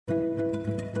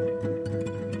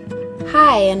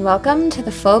Hi, and welcome to the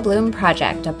Full Bloom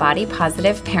Project, a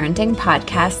body-positive parenting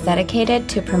podcast dedicated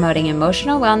to promoting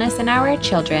emotional wellness in our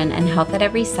children and health at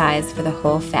every size for the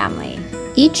whole family.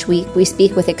 Each week, we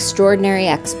speak with extraordinary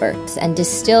experts and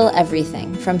distill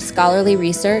everything from scholarly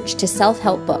research to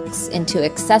self-help books into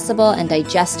accessible and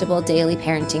digestible daily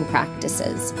parenting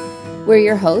practices. We're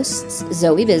your hosts,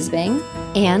 Zoe Bisbing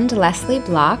and Leslie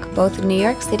Block, both New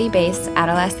York City-based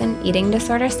adolescent eating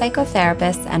disorder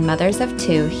psychotherapists and mothers of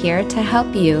two, here to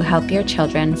help you help your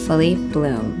children fully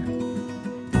bloom.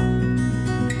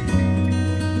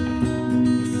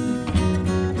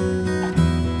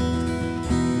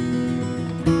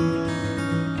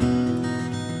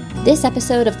 This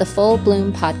episode of the Full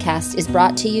Bloom podcast is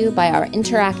brought to you by our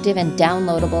interactive and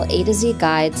downloadable A to Z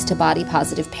guides to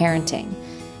body-positive parenting.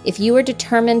 If you are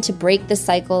determined to break the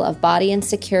cycle of body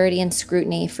insecurity and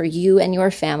scrutiny for you and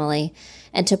your family,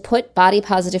 and to put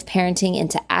body-positive parenting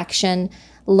into action,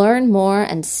 learn more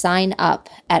and sign up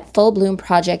at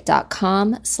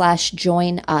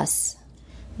fullbloomproject.com/join us.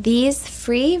 These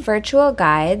free virtual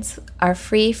guides are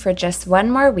free for just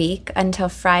one more week until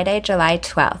Friday, July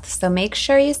 12th, so make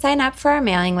sure you sign up for our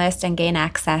mailing list and gain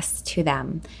access to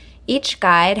them. Each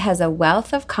guide has a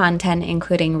wealth of content,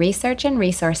 including research and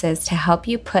resources to help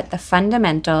you put the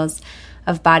fundamentals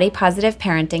of body-positive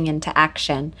parenting into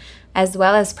action, as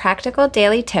well as practical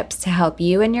daily tips to help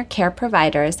you and your care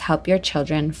providers help your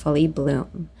children fully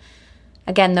bloom.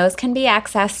 Again, those can be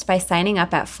accessed by signing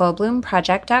up at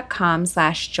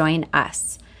fullbloomproject.com/join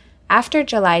us. After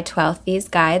July 12th, these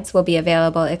guides will be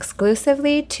available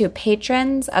exclusively to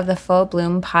patrons of the Full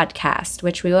Bloom podcast,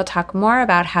 which we will talk more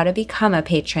about how to become a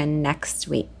patron next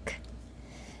week.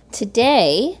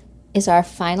 Today is our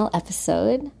final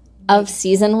episode of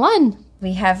season 1.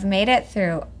 We have made it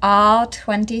through all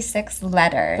 26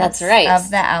 letters That's right. of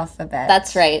the alphabet.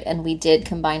 That's right, and we did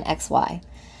combine XY.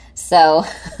 So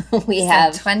we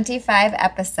have 25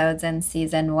 episodes in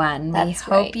season 1. We hope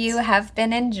right. you have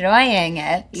been enjoying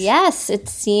it. Yes, it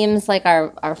seems like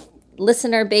our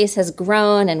listener base has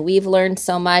grown and we've learned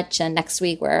so much. And next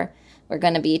week we're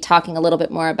going to be talking a little bit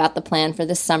more about the plan for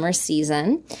the summer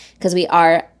season, because we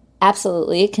are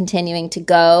absolutely continuing to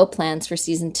go. Plans for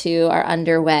season 2 are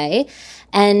underway.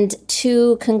 And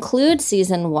to conclude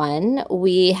season 1,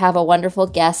 we have a wonderful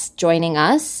guest joining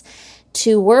us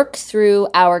to work through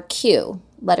our Q,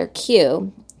 letter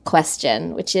Q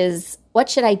question, which is, what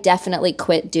should I definitely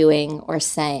quit doing or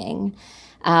saying?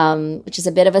 Which is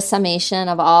a bit of a summation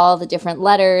of all the different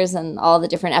letters and all the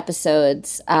different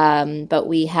episodes. But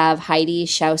we have Heidi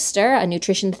Schauster, a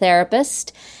nutrition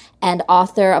therapist and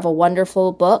author of a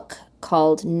wonderful book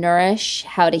called Nourish: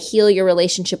 How to Heal Your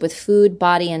Relationship with Food,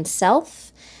 Body, and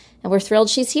Self. And we're thrilled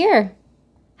she's here.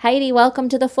 Heidi, welcome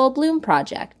to the Full Bloom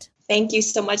Project. Thank you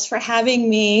so much for having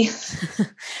me.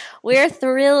 We're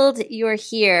thrilled you're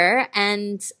here.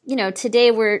 And,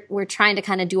 today we're trying to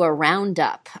kind of do a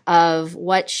roundup of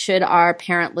what should our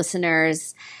parent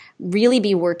listeners really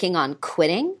be working on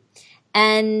quitting.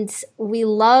 And we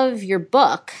love your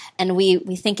book, and we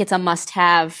think it's a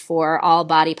must-have for all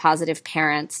body-positive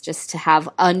parents, just to have,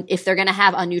 if they're going to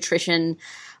have a nutrition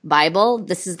Bible,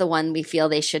 this is the one we feel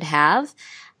they should have.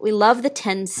 We love the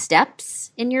 10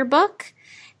 steps in your book.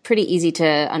 Pretty easy to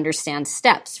understand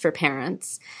steps for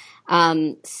parents.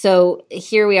 So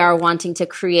here we are wanting to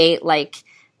create like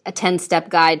a 10-step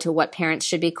guide to what parents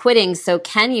should be quitting. So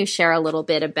can you share a little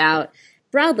bit about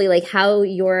broadly like how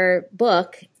your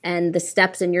book and the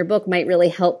steps in your book might really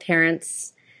help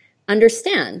parents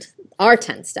understand our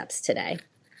 10 steps today?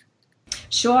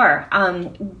 Sure.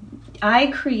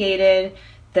 I created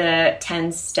the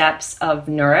 10 steps of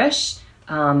Nourish,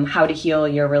 how to heal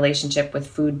your relationship with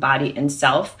food, body, and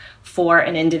self, for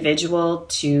an individual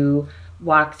to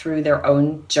walk through their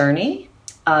own journey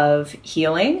of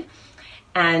healing.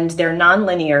 And they're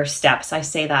nonlinear steps. I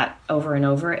say that over and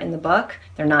over in the book.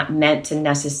 They're not meant to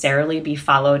necessarily be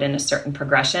followed in a certain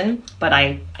progression, but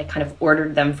I kind of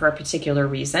ordered them for a particular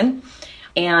reason.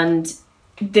 And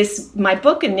my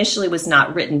book initially was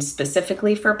not written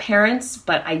specifically for parents,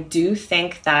 but I do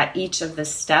think that each of the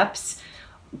steps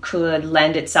could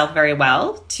lend itself very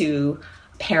well to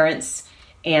parents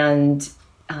and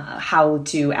how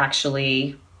to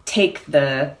actually take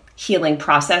the healing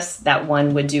process that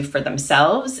one would do for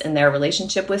themselves in their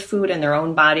relationship with food and their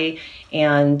own body,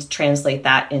 and translate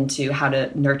that into how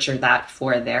to nurture that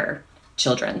for their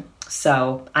children.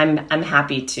 So I'm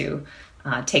happy to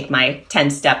take my 10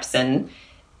 steps and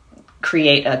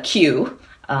create a Q,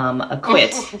 a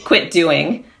quit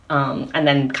doing, and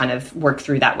then kind of work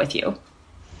through that with you.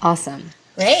 Awesome.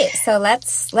 Great. So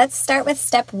let's start with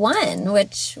step 1,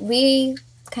 which we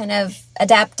kind of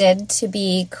adapted to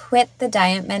be quit the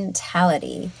diet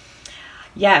mentality.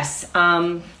 Yes.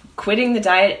 Quitting the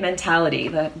diet mentality.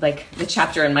 The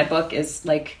chapter in my book is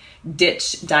like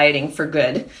ditch dieting for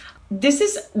good. This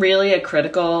is really a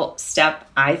critical step,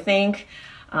 I think.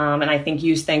 And I think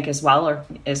you think as well,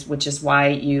 which is why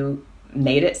you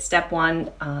made it step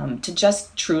one, to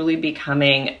just truly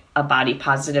becoming a body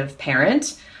positive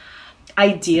parent.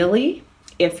 Ideally,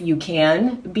 if you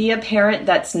can be a parent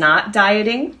that's not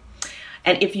dieting,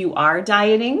 and if you are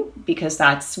dieting, because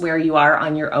that's where you are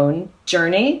on your own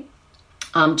journey,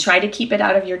 try to keep it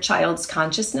out of your child's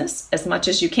consciousness as much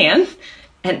as you can,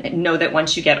 and know that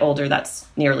once you get older, that's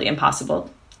nearly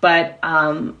impossible. But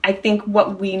I think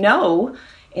what we know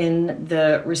in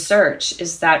the research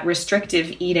is that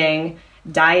restrictive eating,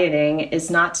 dieting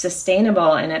is not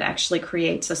sustainable, and it actually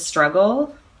creates a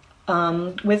struggle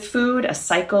with food, a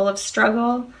cycle of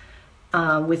struggle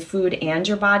with food and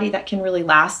your body that can really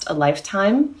last a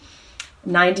lifetime.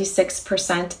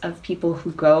 96% of people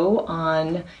who go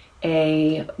on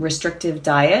a restrictive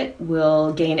diet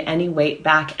will gain any weight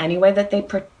back anyway that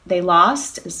they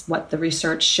lost, is what the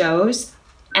research shows.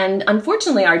 And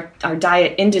unfortunately, our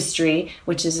diet industry,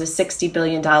 which is a $60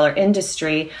 billion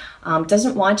industry,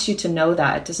 doesn't want you to know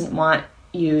that. It doesn't want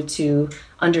you to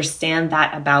understand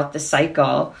that about the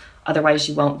cycle. Otherwise,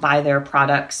 you won't buy their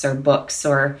products or books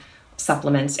or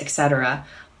supplements, etc.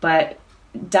 But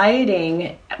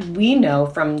dieting, we know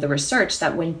from the research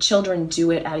that when children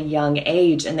do it at a young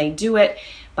age, and they do it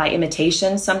by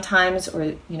imitation sometimes,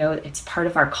 or it's part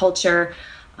of our culture,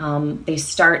 they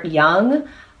start young.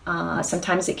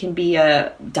 Sometimes it can be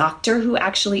a doctor who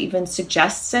actually even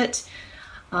suggests it.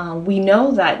 We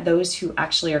know that those who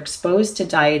actually are exposed to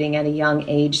dieting at a young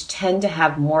age tend to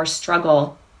have more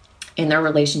struggle in their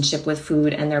relationship with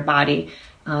food and their body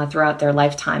throughout their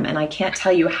lifetime. And I can't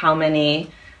tell you how many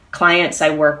clients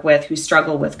I work with who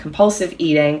struggle with compulsive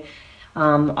eating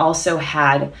also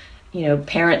had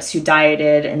parents who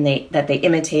dieted and that they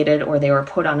imitated, or they were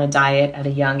put on a diet at a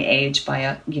young age by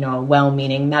a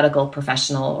well-meaning medical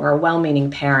professional or a well-meaning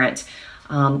parent.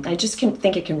 I just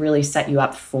think it can really set you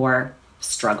up for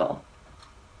struggle.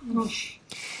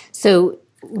 So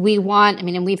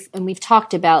we've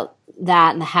talked about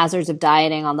that and the hazards of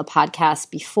dieting on the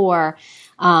podcast before,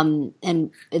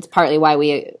 and it's partly why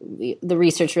the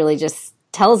research really just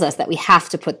tells us that we have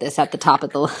to put this at the top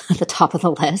of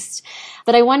the list.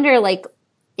 But I wonder,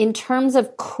 in terms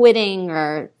of quitting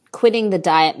the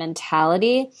diet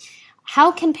mentality,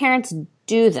 how can parents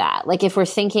do that? If we're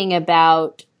thinking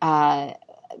about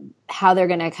how they're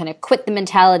going to kind of quit the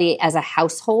mentality as a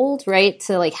household, right?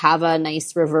 To have a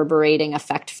nice reverberating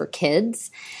effect for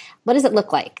kids. What does it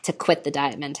look like to quit the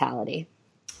diet mentality?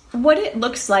 What it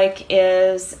looks like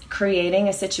is creating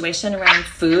a situation around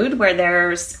food where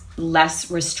there's less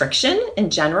restriction in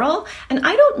general. And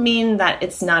I don't mean that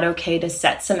it's not okay to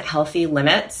set some healthy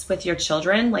limits with your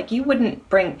children. You wouldn't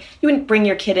bring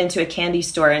your kid into a candy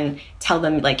store and tell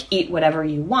them eat whatever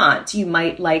you want. You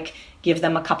might give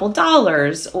them a couple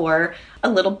dollars or a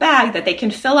little bag that they can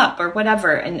fill up or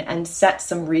whatever, and set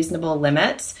some reasonable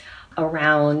limits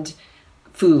around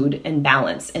food and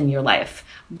balance in your life.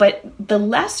 But the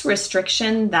less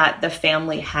restriction that the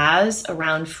family has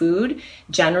around food,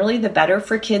 generally the better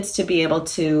for kids to be able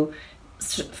to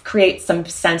create some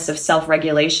sense of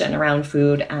self-regulation around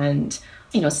food and,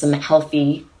 some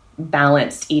healthy,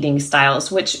 balanced eating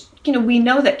styles, which, we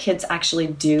know that kids actually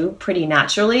do pretty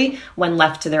naturally when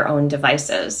left to their own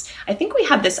devices. I think we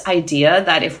have this idea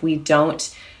that if we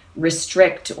don't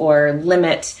restrict or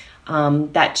limit,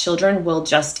 that children will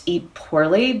just eat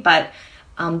poorly, but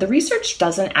the research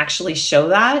doesn't actually show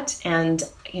that. And,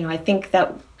 I think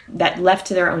that left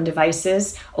to their own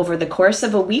devices over the course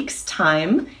of a week's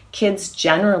time, kids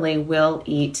generally will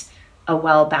eat a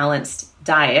well-balanced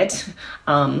diet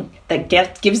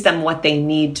that gives them what they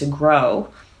need to grow.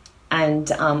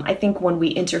 And I think when we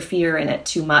interfere in it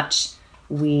too much,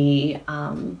 we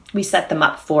set them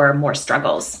up for more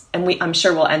struggles. And I'm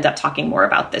sure we'll end up talking more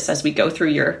about this as we go through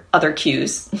your other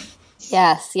cues.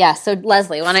 Yes, yeah. So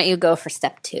Leslie, why don't you go for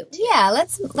step 2? Yeah,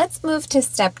 let's move to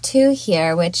step 2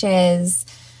 here, which is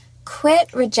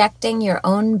quit rejecting your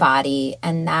own body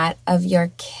and that of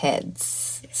your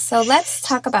kids. So let's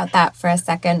talk about that for a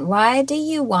second. Why do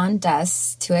you want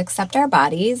us to accept our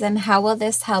bodies, and how will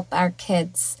this help our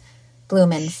kids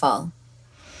bloom in full?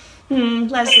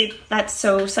 Leslie, that's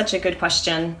such a good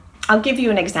question. I'll give you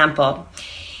an example.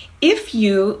 If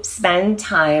you spend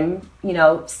time,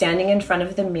 standing in front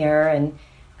of the mirror and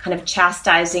kind of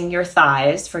chastising your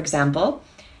thighs, for example,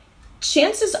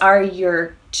 chances are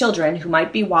your children who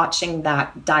might be watching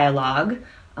that dialogue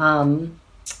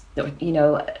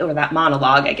or that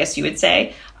monologue, I guess you would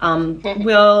say,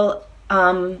 will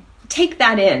take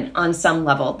that in on some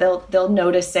level. They'll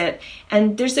notice it,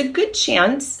 and there's a good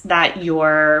chance that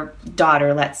your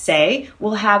daughter, let's say,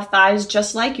 will have thighs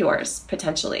just like yours,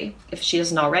 potentially, if she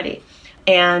isn't already.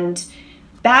 And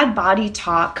bad body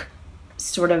talk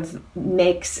sort of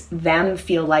makes them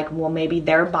feel like, well, maybe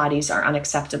their bodies are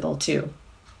unacceptable too.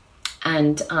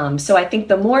 And so I think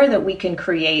the more that we can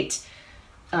create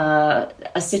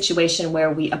a situation where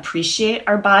we appreciate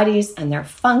our bodies and their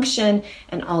function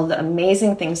and all the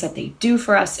amazing things that they do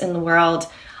for us in the world,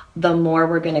 the more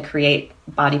we're going to create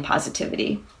body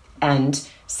positivity and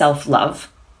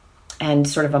self-love and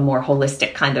sort of a more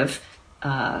holistic kind of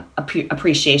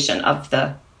appreciation of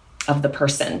the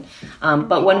person.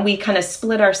 But when we kind of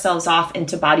split ourselves off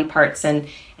into body parts and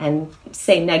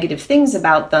say negative things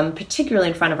about them, particularly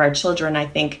in front of our children, I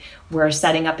think we're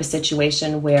setting up a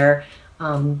situation where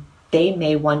they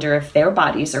may wonder if their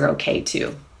bodies are okay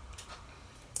too.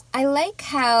 I like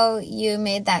how you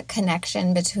made that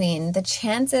connection between the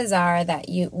chances are that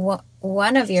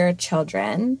one of your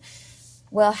children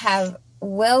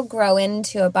will grow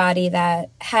into a body that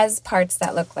has parts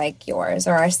that look like yours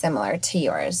or are similar to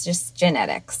yours, just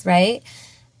genetics, right?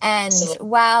 And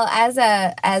while as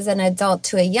an adult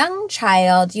to a young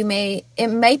child,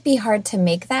 it might be hard to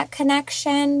make that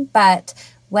connection, but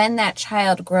when that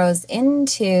child grows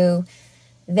into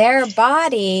their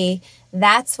body,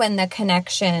 that's when the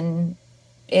connection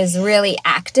is really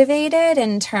activated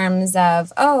in terms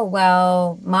of, oh,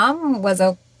 well, mom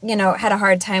had a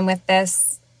hard time with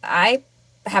this. I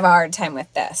have a hard time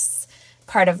with this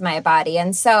part of my body.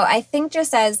 And so I think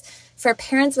just as for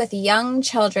parents with young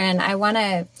children, I want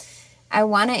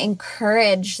to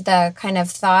encourage the kind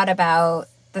of thought about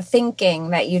the thinking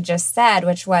that you just said,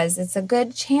 which was it's a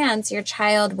good chance your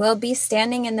child will be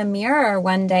standing in the mirror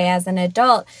one day as an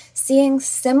adult, seeing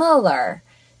similar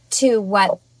to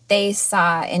what they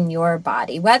saw in your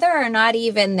body, whether or not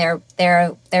even their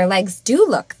legs do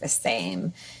look the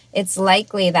same. It's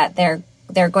likely that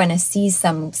they're going to see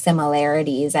some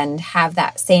similarities and have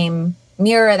that same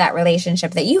mirror, that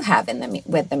relationship that you have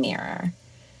with the mirror.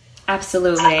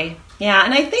 Absolutely. Yeah.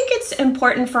 And I think it's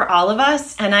important for all of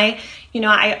us. And I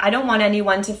don't want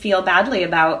anyone to feel badly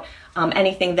about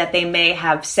anything that they may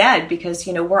have said, because,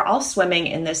 we're all swimming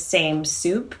in the same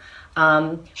soup,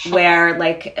 where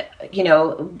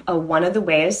one of the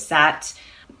ways that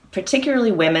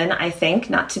particularly women, I think,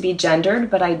 not to be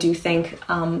gendered, but I do think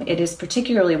it is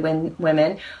particularly when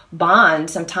women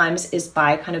bond sometimes is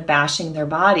by kind of bashing their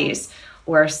bodies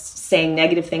or saying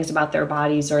negative things about their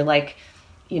bodies, or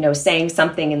saying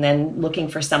something and then looking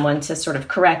for someone to sort of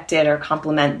correct it or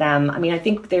compliment them. I mean, I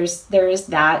think there is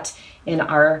that in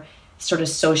our sort of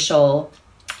social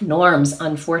norms,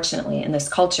 unfortunately, in this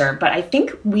culture. But I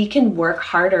think we can work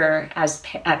harder as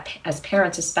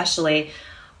parents, especially,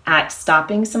 at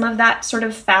stopping some of that sort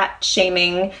of fat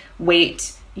shaming,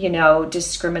 weight,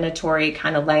 discriminatory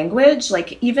kind of language.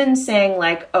 Like even saying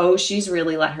like, oh, she's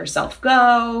really let herself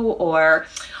go, or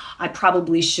I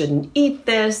probably shouldn't eat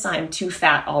this, I'm too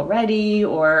fat already,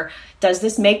 or does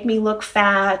this make me look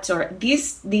fat? Or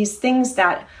these things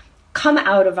that come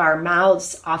out of our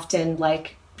mouths often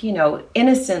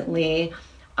innocently,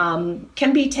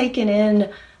 can be taken in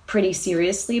pretty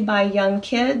seriously by young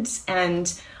kids.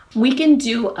 And we can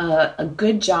do a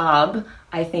good job,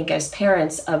 I think, as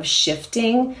parents of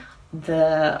shifting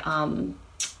the,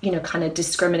 kind of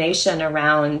discrimination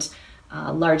around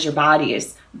larger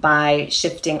bodies by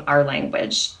shifting our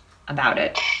language about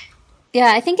it.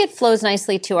 Yeah, I think it flows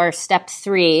nicely to our step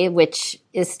 3, which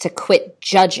is to quit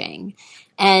judging.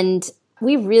 And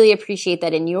we really appreciate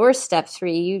that in your step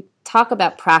 3, you talk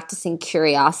about practicing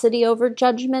curiosity over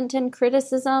judgment and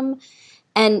criticism.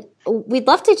 And we'd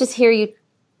love to just hear you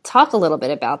talk a little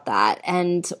bit about that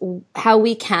and how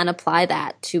we can apply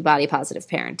that to body positive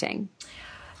parenting.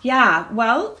 Yeah,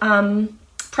 well,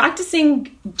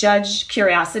 practicing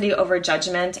curiosity over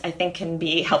judgment, I think, can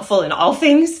be helpful in all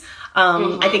things.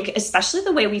 I think especially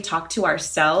the way we talk to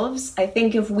ourselves. I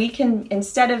think if we can,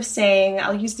 instead of saying,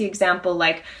 I'll use the example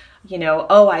like,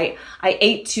 oh, I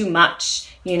ate too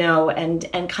much,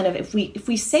 and kind of if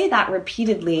we say that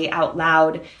repeatedly out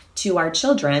loud to our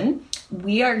children,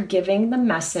 we are giving the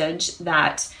message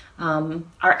that our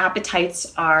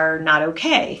appetites are not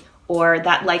okay, or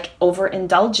that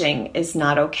overindulging is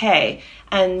not okay.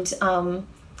 And,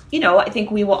 I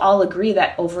think we will all agree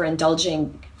that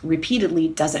overindulging repeatedly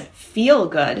doesn't feel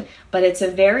good, but it's a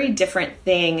very different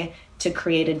thing to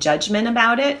create a judgment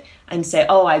about it and say,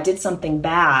 oh, I did something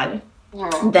bad,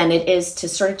 than it is to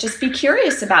sort of just be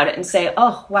curious about it and say,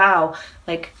 oh, wow,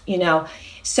 like,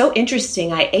 so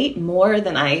interesting. I ate more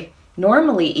than I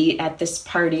normally eat at this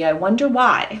party. I wonder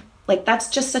why. Like, that's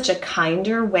just such a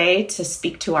kinder way to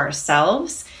speak to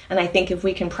ourselves. And I think if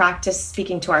we can practice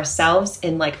speaking to ourselves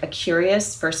in like a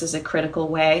curious versus a critical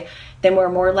way, then we're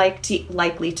more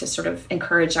likely to sort of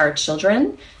encourage our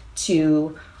children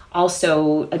to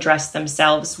also address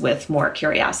themselves with more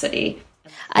curiosity.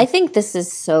 I think this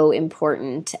is so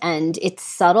important, and it's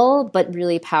subtle but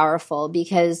really powerful,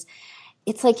 because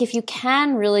it's like if you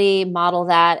can really model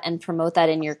that and promote that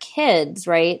in your kids,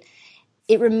 right,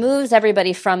 it removes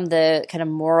everybody from the kind of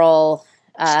moral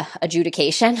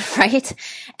adjudication, right?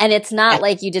 And it's not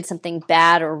like you did something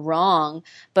bad or wrong,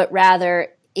 but rather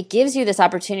it gives you this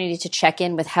opportunity to check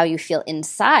in with how you feel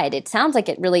inside. It sounds like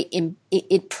it really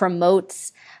it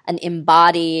promotes an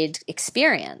embodied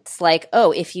experience. Like,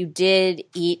 oh, if you did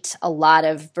eat a lot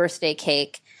of birthday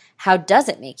cake, how does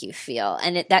it make you feel?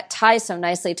 And that ties so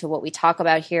nicely to what we talk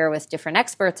about here with different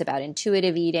experts about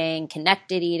intuitive eating,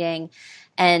 connected eating,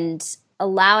 and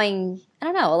allowing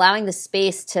the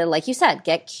space to, like you said,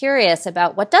 get curious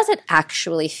about what does it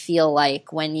actually feel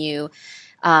like when you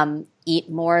eat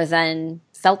more than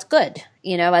felt good,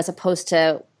 as opposed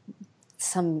to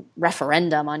some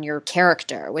referendum on your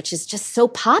character, which is just so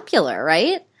popular,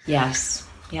 right? Yes.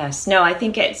 No, I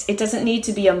think it doesn't need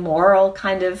to be a moral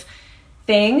kind of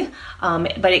thing,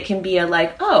 but it can be a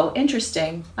like, oh,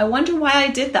 interesting. I wonder why I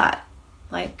did that.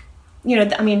 Like,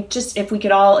 just if we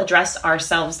could all address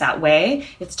ourselves that way,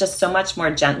 it's just so much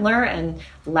more gentler and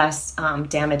less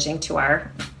damaging to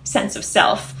our sense of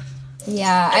self.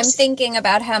 Yeah, I'm thinking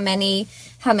about how many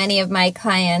of my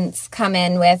clients come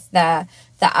in with the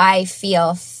I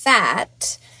feel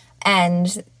fat,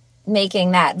 and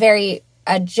making that very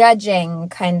a judging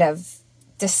kind of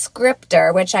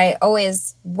descriptor, which I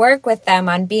always work with them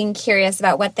on being curious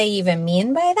about what they even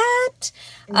mean by that.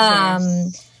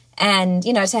 And,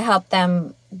 to help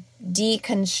them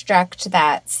deconstruct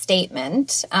that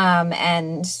statement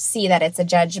and see that it's a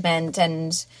judgment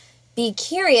and be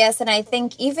curious. And I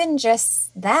think even just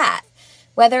that,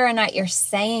 whether or not you're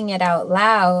saying it out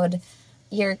loud,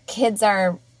 your kids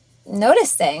are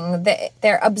noticing that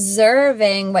they're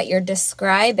observing what you're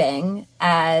describing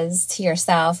as to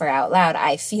yourself or out loud.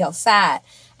 I feel fat.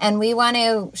 And we want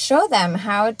to show them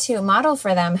how to model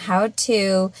for them how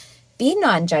to be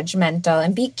non-judgmental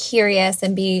and be curious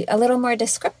and be a little more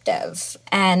descriptive.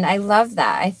 And I love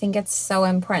that. I think it's so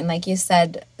important. Like you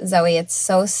said, Zoe, it's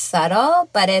so subtle,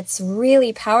 but it's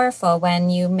really powerful when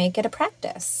you make it a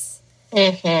practice.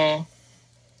 Mm-hmm.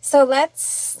 So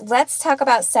let's talk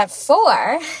about step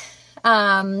 4,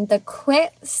 the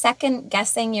quit second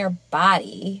guessing your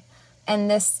body.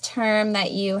 And this term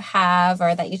that you have,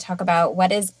 or that you talk about,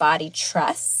 what is body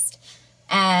trust?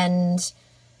 And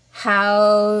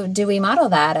how do we model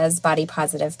that as body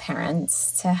positive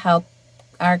parents to help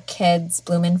our kids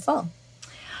bloom in full?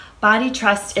 Body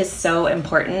trust is so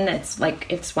important.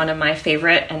 It's one of my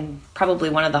favorite and probably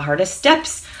one of the hardest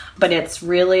steps, but it's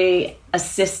really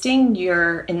assisting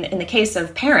in the case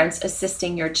of parents,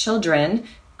 assisting your children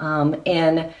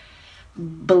in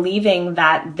believing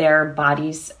that their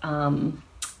bodies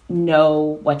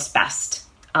know what's best,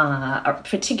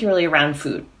 particularly around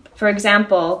food. For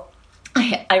example,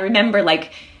 I remember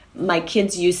like my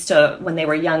kids used to, when they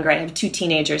were younger, I have 2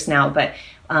 teenagers now, but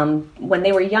when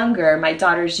they were younger, my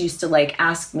daughters used to like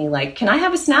ask me like, can I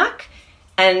have a snack?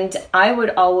 And I would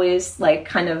always like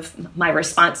kind of, my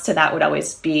response to that would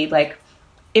always be like,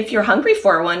 if you're hungry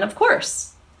for one, of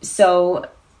course. So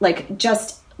like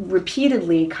just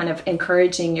repeatedly kind of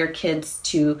encouraging your kids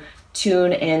to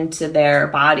tune into their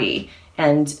body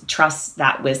and trust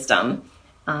that wisdom.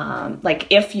 Like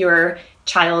if your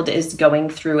child is going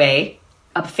through a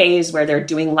phase where they're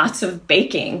doing lots of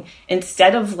baking,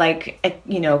 instead of like,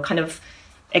 kind of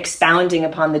expounding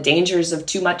upon the dangers of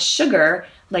too much sugar,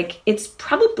 like it's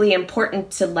probably important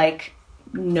to like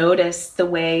notice the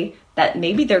way that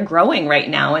maybe they're growing right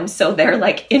now. And so they're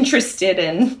like interested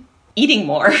in eating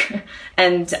more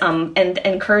and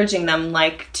encouraging them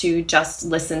like to just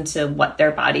listen to what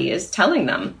their body is telling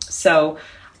them. So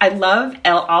I love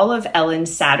all of Ellen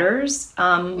Satter's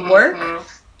work.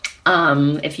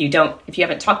 If you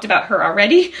haven't talked about her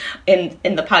already in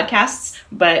the podcasts,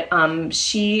 but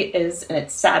she is, and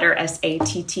it's Satter,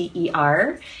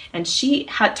 Satter, and she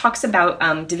talks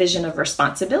about division of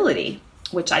responsibility,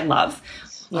 which I love.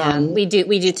 Yeah, we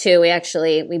do too.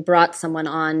 We brought someone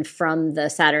on from the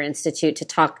Satter Institute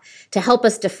to help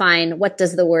us define what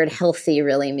does the word healthy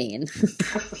really mean.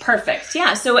 Perfect.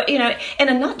 Yeah. So, in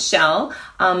a nutshell,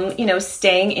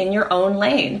 staying in your own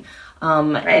lane.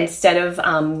 instead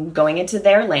of going into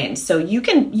their lane. So you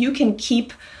can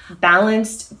keep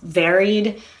balanced,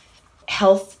 varied,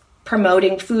 health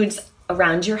promoting foods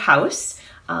around your house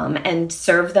and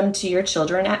serve them to your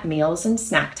children at meals and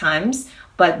snack times.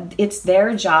 But it's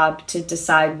their job to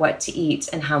decide what to eat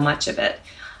and how much of it.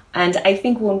 And I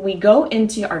think when we go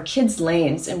into our kids'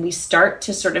 lanes and we start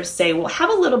to sort of say, well, have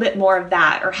a little bit more of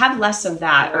that or have less of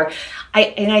that,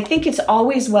 I think it's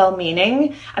always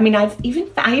well-meaning. I mean, I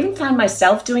even found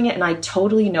myself doing it, and I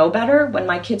totally know better when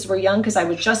my kids were young because I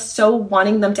was just so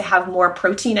wanting them to have more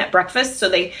protein at breakfast so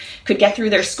they could get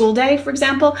through their school day, for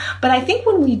example. But I think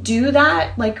when we do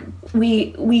that, like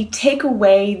we take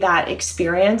away that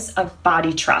experience of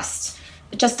body trust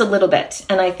just a little bit.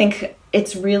 And I think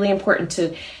it's really important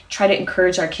to try to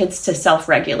encourage our kids to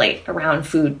self-regulate around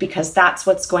food because that's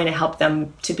what's going to help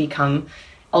them to become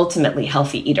ultimately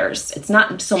healthy eaters. It's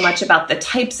not so much about the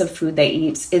types of food they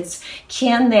eat. It's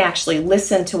can they actually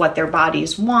listen to what their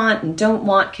bodies want and don't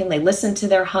want? Can they listen to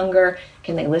their hunger?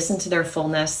 Can they listen to their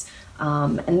fullness?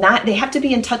 And that they have to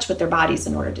be in touch with their bodies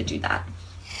in order to do that.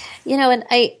 And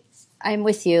I'm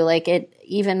with you. Like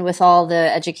even with all the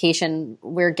education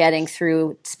we're getting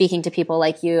through speaking to people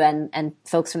like you and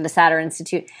folks from the CEDRD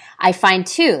Institute, I find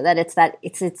too that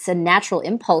it's a natural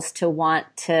impulse to want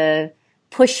to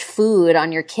push food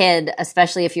on your kid,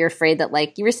 especially if you're afraid that,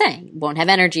 like you were saying, won't have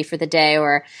energy for the day,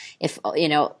 or if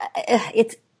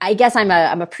I guess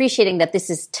I'm appreciating that this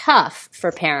is tough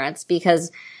for parents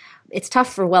because it's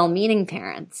tough for well-meaning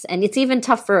parents, and it's even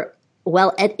tough for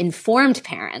well-informed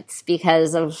parents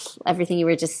because of everything you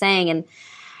were just saying. And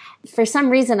for some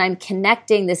reason, I'm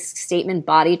connecting this statement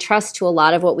body trust to a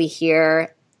lot of what we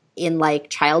hear in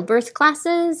like childbirth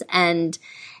classes. And,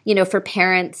 for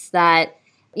parents that,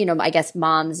 I guess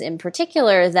moms in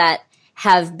particular that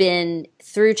have been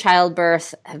through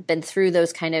childbirth, have been through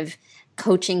those kind of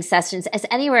coaching sessions, as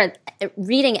anywhere,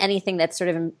 reading anything that's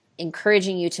sort of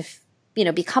encouraging you to,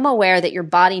 become aware that your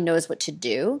body knows what to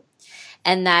do.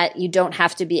 And that you don't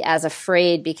have to be as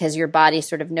afraid because your body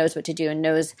sort of knows what to do and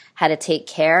knows how to take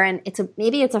care. And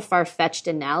maybe it's a far-fetched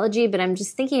analogy, but I'm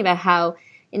just thinking about how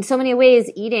in so many ways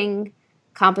eating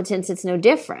competence, it's no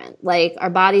different. Like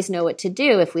our bodies know what to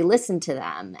do if we listen to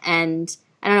them. And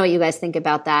I don't know what you guys think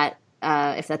about that,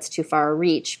 if that's too far a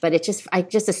reach, but I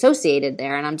just associated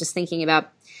there. And I'm just thinking about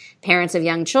parents of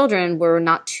young children were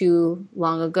not too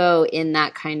long ago in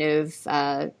that kind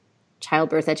of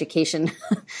childbirth education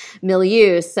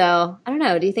milieu. So I don't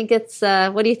know. Do you think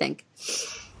what do you think?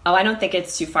 Oh, I don't think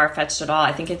it's too far-fetched at all.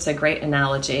 I think it's a great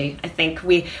analogy. I think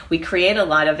we create a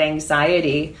lot of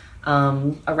anxiety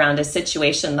around a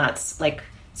situation that's like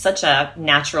such a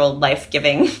natural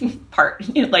life-giving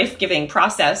life-giving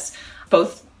process,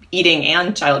 both eating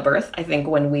and childbirth. I think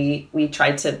when we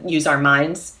try to use our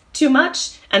minds too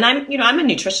much, and I'm a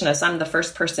nutritionist. I'm the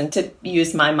first person to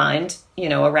use my mind,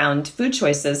 around food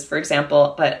choices, for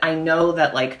example. But I know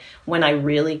that like when I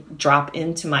really drop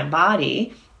into my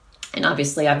body, and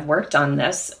obviously I've worked on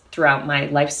this throughout my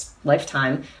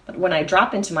lifetime, but when I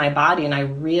drop into my body and I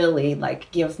really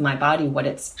like give my body what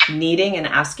it's needing and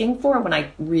asking for, when I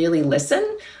really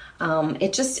listen,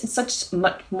 it's such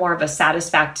much more of a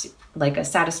satisfactory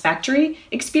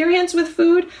experience with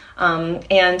food.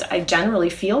 And I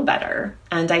generally feel better.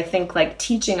 And I think like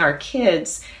teaching our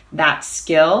kids that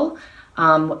skill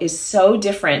is so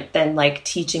different than like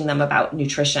teaching them about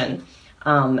nutrition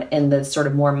in the sort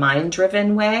of more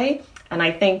mind-driven way. And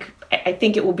I think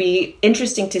it will be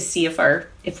interesting to see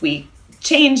if we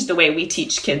change the way we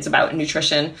teach kids about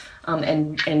nutrition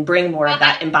and bring more of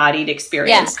that embodied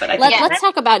experience. Yeah. But let's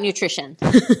talk about nutrition.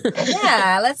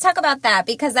 Yeah, let's talk about that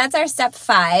because that's our step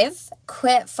 5,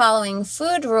 quit following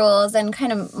food rules, and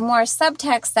kind of more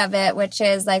subtext of it, which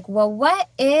is like, well,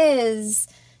 what is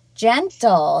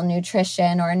gentle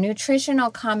nutrition or nutritional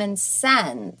common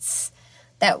sense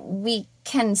that we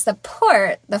can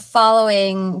support the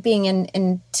following being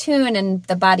in tune and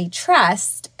the body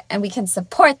trust, and we can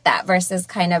support that versus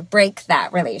kind of break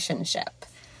that relationship?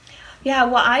 Yeah,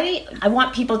 well, I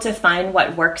want people to find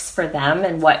what works for them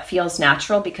and what feels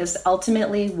natural, because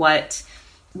ultimately what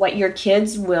your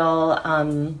kids will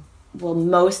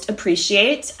most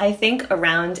appreciate, I think,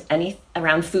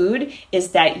 around food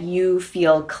is that you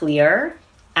feel clear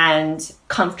and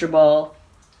comfortable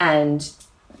and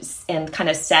kind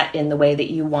of set in the way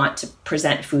that you want to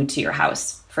present food to your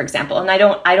house, for example. And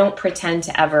I don't pretend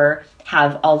to ever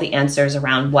have all the answers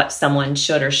around what someone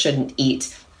should or shouldn't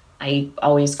eat. I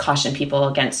always caution people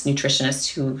against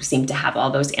nutritionists who seem to have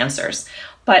all those answers.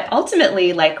 But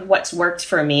ultimately, like what's worked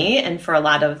for me and for a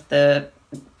lot of the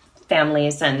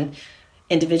families and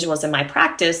individuals in my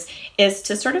practice is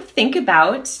to sort of think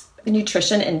about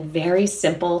nutrition in very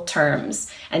simple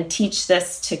terms and teach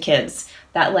this to kids,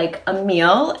 that like a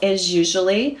meal is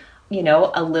usually,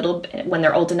 a little, when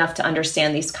they're old enough to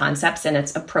understand these concepts and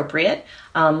it's appropriate,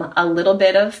 a little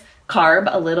bit of carb,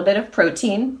 a little bit of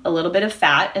protein, a little bit of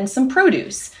fat, and some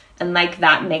produce. And like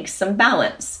that makes some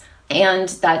balance. And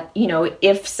that,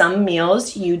 if some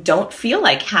meals you don't feel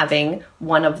like having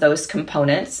one of those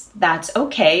components, that's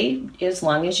okay, as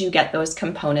long as you get those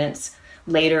components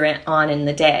later on in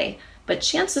the day. But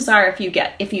chances are if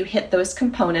you hit those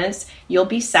components, you'll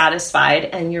be satisfied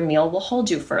and your meal will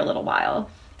hold you for a little while.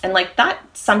 And like that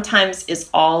sometimes is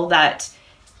all that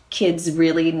kids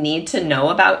really need to know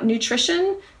about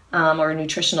nutrition or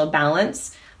nutritional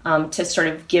balance to sort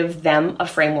of give them a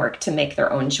framework to make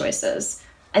their own choices.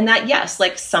 And that, yes,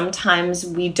 like sometimes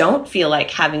we don't feel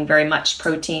like having very much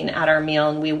protein at our meal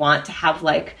and we want to have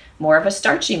like more of a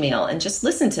starchy meal, and just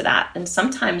listen to that. And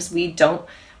sometimes we don't,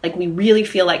 like we really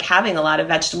feel like having a lot of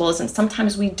vegetables, and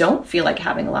sometimes we don't feel like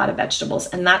having a lot of vegetables.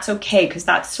 And that's okay, because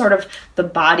that's sort of the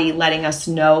body letting us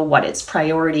know what its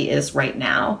priority is right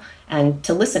now, and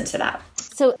to listen to that.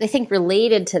 So I think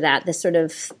related to that, this sort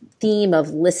of theme of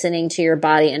listening to your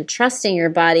body and trusting your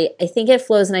body, I think it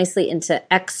flows nicely into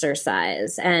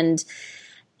exercise. And,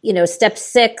 step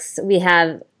 6, we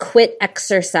have quit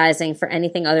exercising for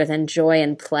anything other than joy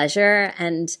and pleasure.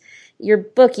 And your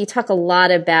book, you talk a lot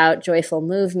about joyful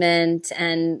movement.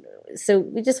 And so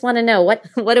we just want to know,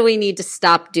 what do we need to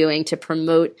stop doing to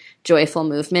promote joyful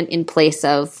movement in place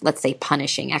of, let's say,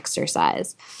 punishing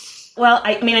exercise? Well,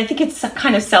 I think it's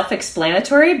kind of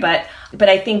self-explanatory, but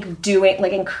I think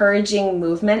encouraging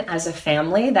movement as a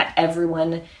family that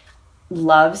everyone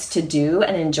loves to do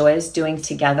and enjoys doing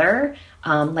together,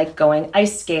 like going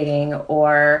ice skating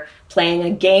or playing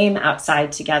a game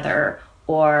outside together,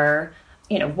 or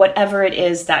whatever it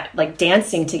is, that like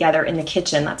dancing together in the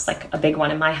kitchen. That's like a big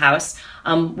one in my house.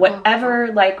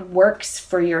 Whatever like works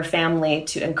for your family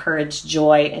to encourage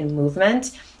joy and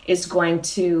movement is going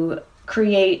to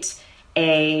create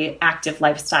a active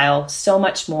lifestyle so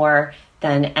much more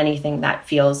than anything that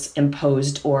feels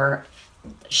imposed or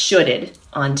shoulded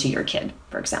onto your kid,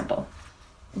 for example.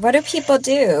 What do people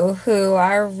do who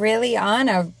are really on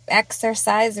a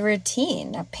exercise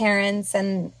routine? Parents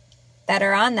and that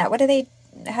are on that.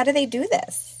 How do they do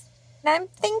this? And I'm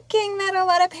thinking that a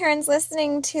lot of parents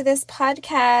listening to this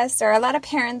podcast, or a lot of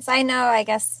parents I know, I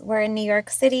guess we're in New York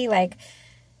City, like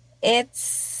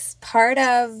it's part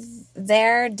of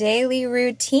their daily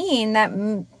routine that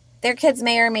their kids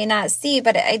may or may not see,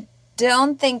 but I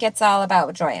don't think it's all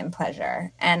about joy and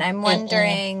pleasure. And I'm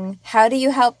wondering, how do you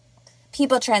help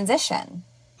people transition?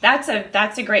 That's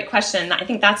a great question. I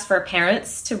think that's for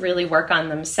parents to really work on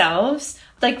themselves.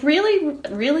 Like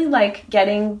really like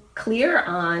getting clear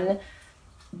on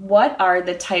what are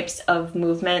the types of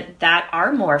movement that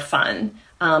are more fun.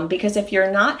 Because if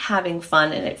you're not having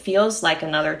fun and it feels like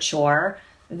another chore,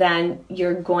 then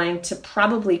you're going to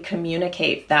probably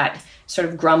communicate that sort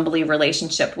of grumbly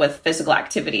relationship with physical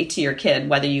activity to your kid,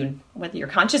 whether you're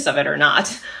conscious of it or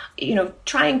not.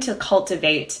 Trying to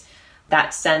cultivate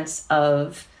that sense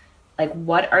of like,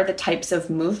 what are the types of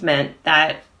movement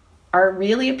that are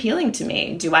really appealing to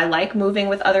me? Do I like moving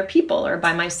with other people or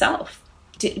by myself?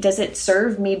 Does it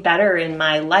serve me better in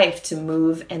my life to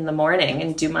move in the morning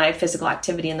and do my physical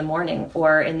activity in the morning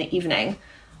or in the evening?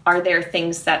 Are there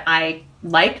things that I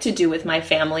like to do with my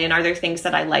family, and are there things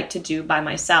that I like to do by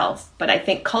myself? But I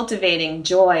think cultivating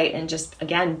joy and just,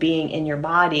 again, being in your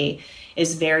body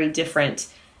is very different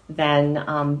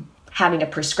than having a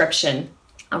prescription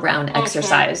around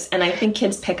exercise. And I think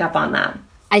kids pick up on that.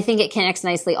 I think it connects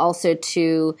nicely also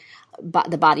to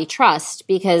the body trust,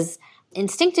 because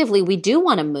instinctively we do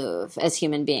want to move as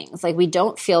human beings. Like, we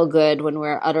don't feel good when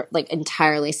we're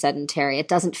entirely sedentary. It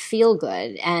doesn't feel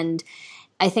good. And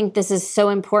I think this is so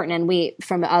important. And we,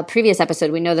 from a previous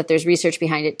episode, we know that there's research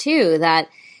behind it too, that,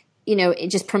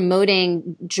 just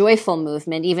promoting joyful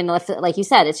movement, even if, like you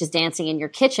said, it's just dancing in your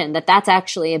kitchen, that's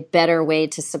actually a better way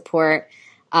to support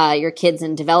your kids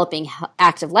in developing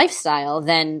active lifestyle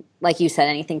than, like you said,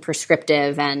 anything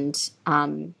prescriptive. And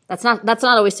that's not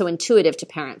always so intuitive to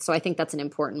parents. So I think that's an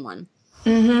important one.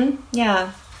 Mm-hmm.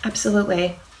 Yeah,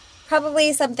 absolutely.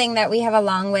 Probably something that we have a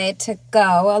long way to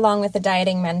go, along with the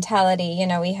dieting mentality.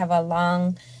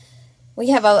 We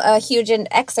have a huge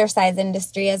exercise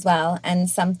industry as well, and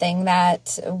something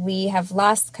that we have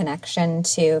lost connection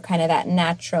to, kind of that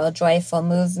natural, joyful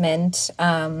movement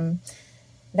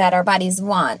that our bodies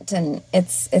want, and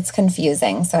it's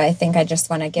confusing. So I think I just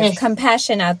want to give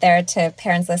compassion out there to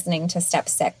parents listening to step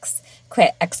 6,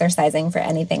 quit exercising for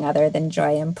anything other than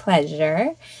joy and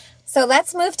pleasure. So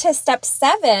let's move to step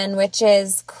 7, which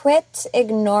is quit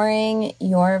ignoring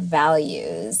your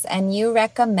values. And you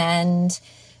recommend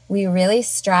we really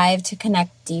strive to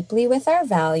connect deeply with our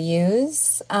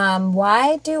values.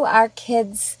 Why do our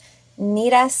kids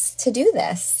need us to do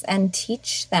this and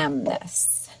teach them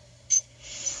this?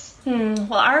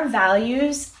 Well, our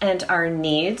values and our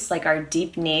needs, like our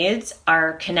deep needs,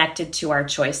 are connected to our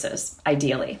choices,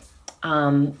 ideally.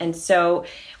 And so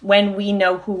when we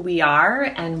know who we are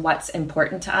and what's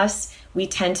important to us, we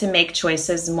tend to make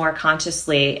choices more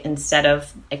consciously instead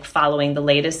of like following the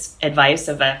latest advice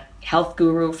of a health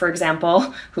guru, for example,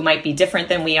 who might be different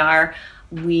than we are.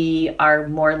 We are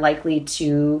more likely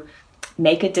to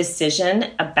make a decision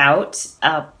about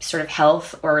a sort of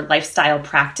health or lifestyle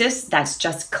practice that's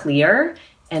just clear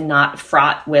and not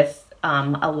fraught with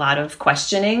a lot of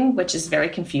questioning, which is very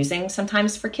confusing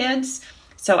sometimes for kids.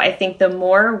 So I think the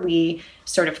more we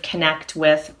sort of connect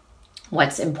with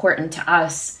what's important to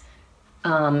us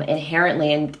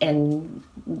inherently, and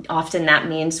often that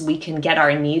means we can get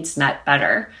our needs met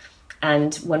better.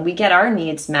 And when we get our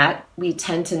needs met, we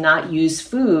tend to not use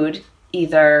food,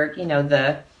 either,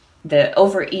 the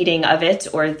overeating of it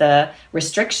or the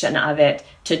restriction of it,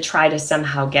 to try to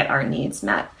somehow get our needs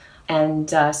met. And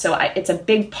so it's a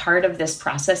big part of this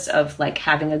process of like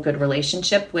having a good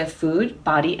relationship with food,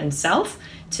 body, and self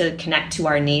to connect to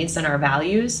our needs and our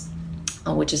values,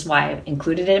 which is why I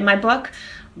included it in my book.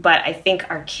 But I think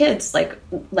our kids, like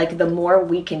the more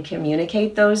we can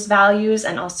communicate those values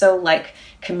and also like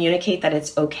communicate that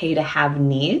it's okay to have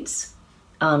needs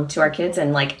to our kids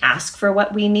and like ask for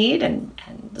what we need. And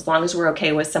as long as we're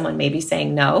okay with someone maybe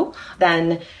saying no,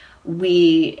 then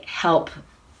we help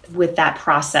with that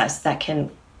process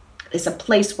is a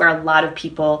place where a lot of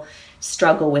people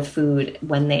struggle with food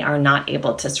when they are not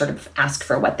able to sort of ask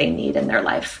for what they need in their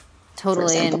life.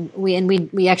 Totally. And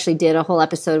we actually did a whole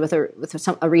episode with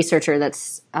a researcher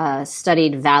that's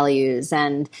studied values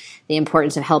and the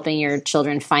importance of helping your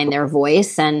children find their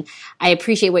voice. And I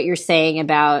appreciate what you're saying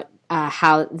about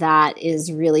how that is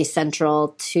really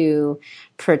central to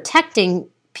protecting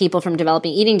people from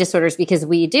developing eating disorders, because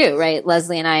we do, right?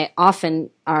 Leslie and I often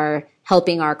are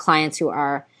helping our clients who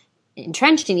are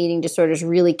entrenched in eating disorders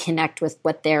really connect with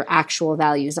what their actual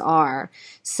values are.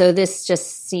 So this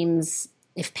just seems,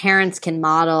 if parents can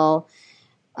model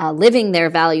living their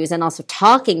values and also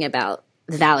talking about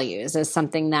the values as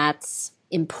something that's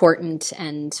important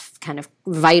and kind of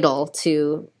vital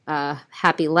to a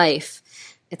happy life,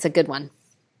 it's a good one.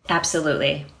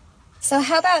 Absolutely. So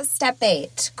how about step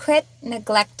 8? Quit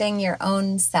neglecting your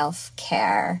own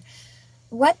self-care.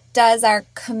 What does our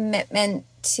commitment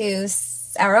to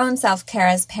our own self-care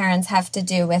as parents have to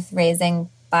do with raising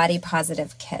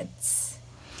body-positive kids?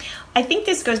 I think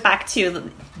this goes back to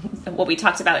what we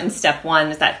talked about in step 1,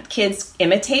 is that kids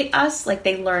imitate us. Like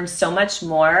they learn so much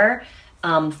more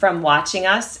from watching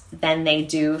us than they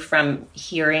do from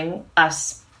hearing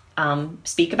us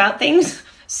speak about things.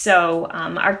 So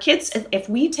our kids, if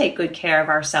we take good care of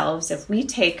ourselves, if we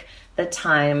take the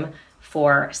time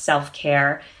for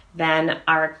self-care, then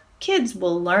our kids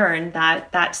will learn that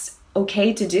that's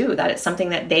okay to do, that it's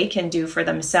something that they can do for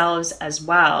themselves as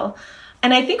well.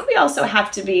 And I think we also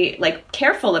have to be like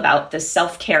careful about the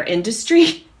self-care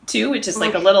industry too, which is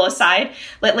like a little aside.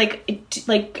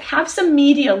 Like have some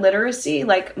media literacy.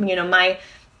 Like,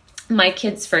 my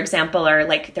kids, for example, are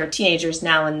like, they're teenagers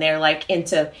now and they're like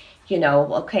into,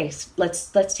 okay,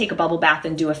 let's take a bubble bath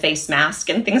and do a face mask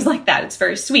and things like that. It's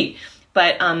very sweet.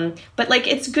 But like,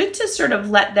 it's good to sort of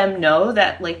let them know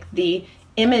that like the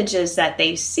images that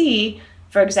they see,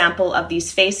 for example, of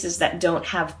these faces that don't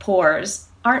have pores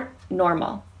aren't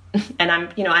normal. And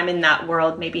I'm in that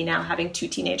world maybe now, having 2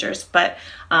 teenagers, but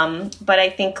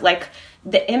I think like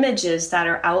the images that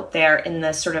are out there in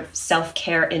the sort of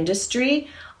self-care industry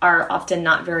are often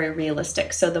not very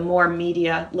realistic. So the more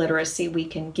media literacy we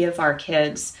can give our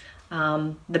kids,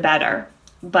 the better.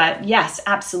 But yes,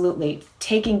 absolutely.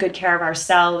 Taking good care of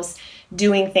ourselves,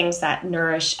 doing things that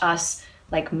nourish us,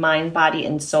 like mind, body,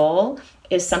 and soul,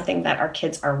 is something that our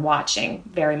kids are watching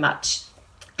very much.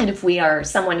 And if we are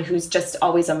someone who's just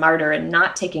always a martyr and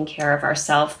not taking care of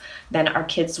ourselves, then our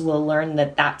kids will learn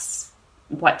that that's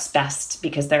what's best,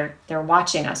 because they're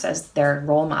watching us as their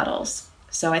role models.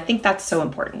 So I think that's so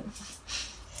important.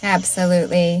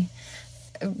 Absolutely.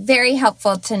 Very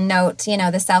helpful to note,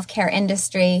 the self-care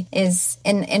industry is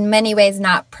in many ways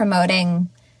not promoting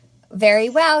very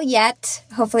well yet.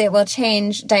 Hopefully it will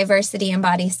change diversity in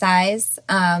body size.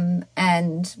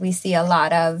 And we see a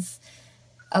lot of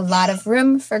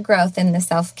room for growth in the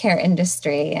self-care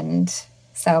industry. And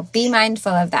so be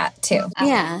mindful of that too.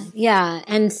 Yeah.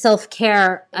 And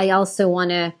self-care, I also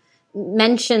want to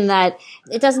mention that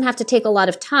it doesn't have to take a lot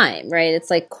of time, right? It's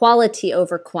like quality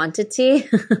over quantity,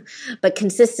 but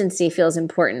consistency feels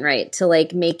important, right? To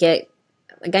like make it,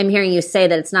 like I'm hearing you say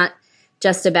that it's not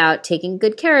just about taking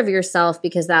good care of yourself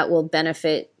because that will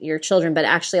benefit your children, but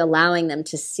actually allowing them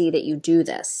to see that you do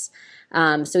this.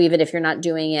 So even if you're not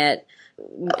doing it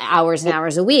hours and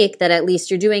hours a week, that at least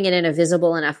you're doing it in a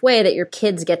visible enough way that your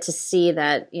kids get to see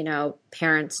that, you know,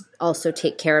 parents also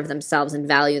take care of themselves and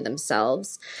value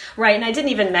themselves. Right. And I didn't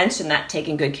even mention that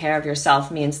taking good care of yourself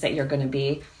means that you're going to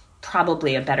be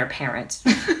probably a better parent,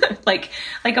 like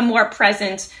a more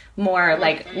present, more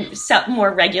like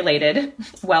more regulated,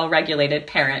 well-regulated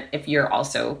parent if you're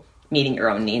also meeting your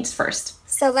own needs first.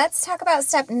 So let's talk about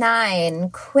step 9,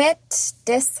 quit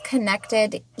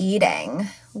disconnected eating.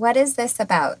 What is this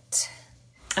about?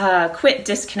 Quit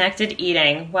disconnected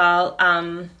eating. Well,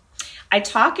 I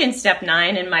talk in step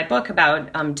 9 in my book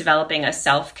about developing a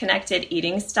self-connected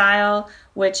eating style,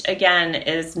 which again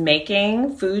is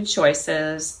making food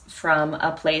choices from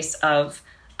a place of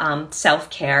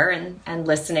self-care and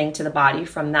listening to the body,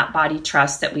 from that body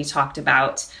trust that we talked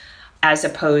about, as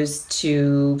opposed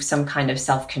to some kind of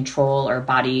self-control or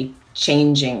body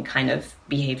changing kind of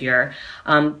behavior.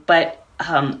 But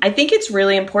I think it's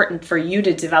really important for you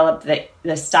to develop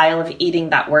the style of eating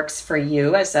that works for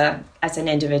you as an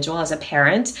individual, as a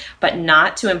parent, but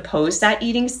not to impose that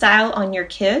eating style on your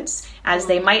kids, as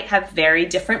they might have very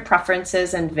different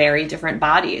preferences and very different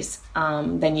bodies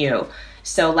than you.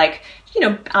 So like, you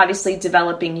know, obviously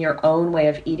developing your own way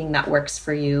of eating that works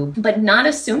for you, but not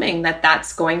assuming that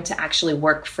that's going to actually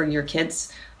work for your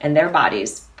kids and their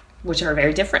bodies, which are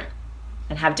very different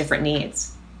and have different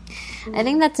needs. I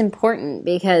think that's important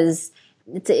because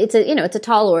it's a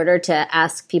tall order to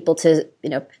ask people to, you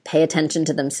know, pay attention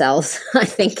to themselves. I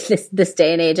think this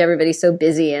day and age, everybody's so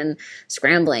busy and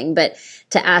scrambling, but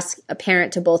to ask a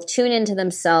parent to both tune into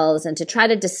themselves and to try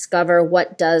to discover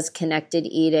what does connected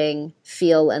eating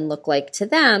feel and look like to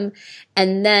them,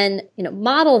 and then, you know,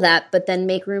 model that, but then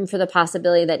make room for the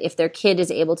possibility that if their kid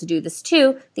is able to do this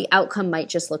too, the outcome might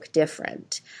just look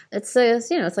different. It's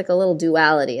like a little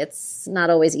duality. It's not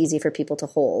always easy for people to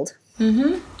hold.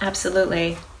 Mm-hmm.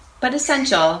 Absolutely. But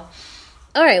essential.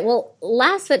 All right. Well,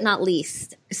 last but not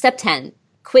least, step 10,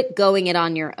 quit going it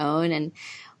on your own. And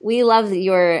we love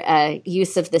your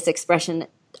use of this expression,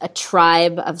 a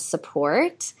tribe of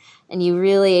support. And you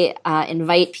really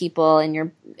invite people in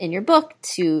your book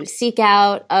to seek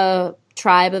out a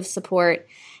tribe of support.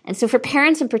 And so for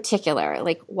parents in particular,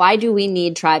 like, why do we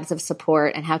need tribes of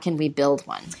support and how can we build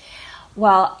one?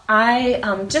 Well,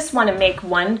 I just want to make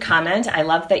one comment. I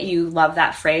love that you love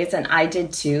that phrase, and I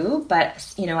did too.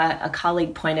 But, you know, a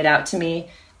colleague pointed out to me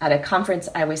at a conference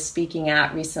I was speaking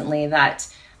at recently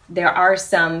that there are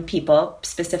some people,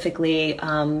 specifically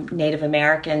Native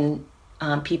American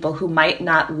people, who might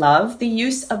not love the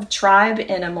use of tribe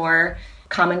in a more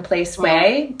commonplace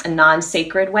way, a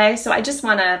non-sacred way. So I just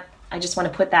want to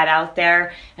put that out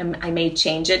there, and I may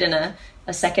change it in a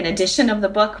second edition of the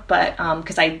book, but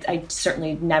because I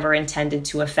certainly never intended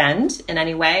to offend in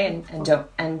any way, and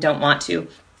don't want to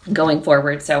going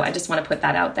forward. So I just want to put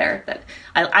that out there. That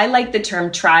I like the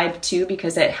term tribe too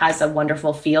because it has a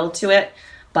wonderful feel to it.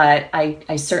 But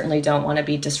I certainly don't want to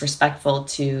be disrespectful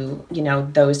to, you know,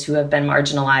 those who have been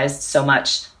marginalized so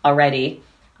much already.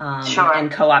 Sure.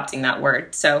 And co-opting that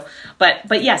word. So,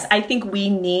 but yes, I think we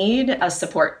need a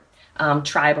support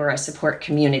tribe or a support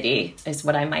community is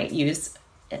what I might use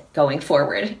going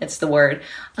forward. It's the word.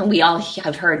 And we all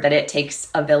have heard that it takes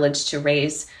a village to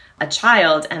raise a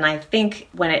child. And I think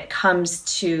when it comes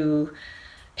to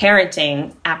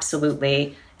parenting,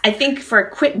 absolutely. I think for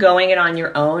quit going it on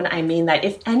your own, I mean that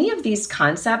if any of these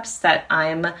concepts that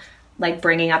I'm like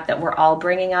bringing up, that we're all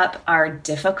bringing up, are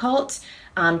difficult,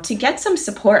 to get some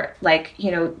support. Like,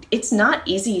 you know, it's not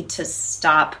easy to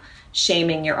stop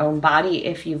shaming your own body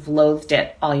if you've loathed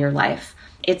it all your life.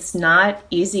 It's not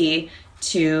easy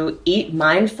to eat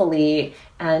mindfully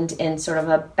and in sort of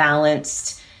a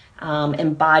balanced,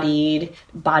 embodied,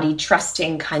 body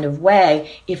trusting kind of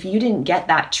way if you didn't get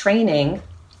that training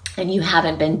and you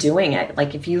haven't been doing it.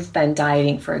 Like if you've been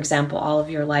dieting, for example, all of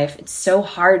your life, it's so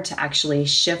hard to actually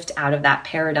shift out of that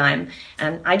paradigm.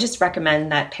 And I just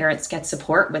recommend that parents get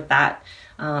support with that,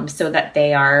 so that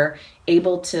they are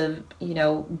able to, you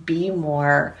know, be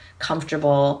more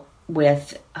comfortable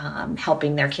with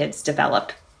helping their kids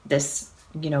develop this,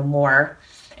 you know, more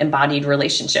embodied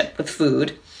relationship with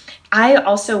food. I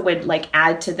also would like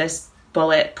add to this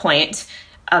bullet point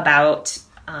about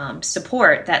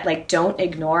support that, like, don't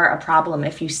ignore a problem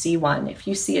if you see one. If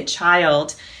you see a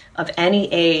child of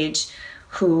any age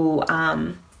who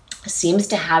seems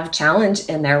to have challenge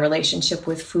in their relationship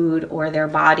with food or their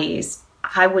bodies,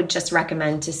 I would just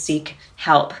recommend to seek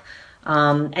help,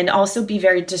 and also be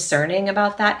very discerning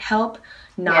about that help.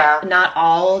 Not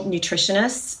all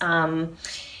nutritionists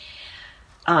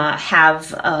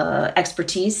have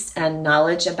expertise and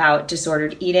knowledge about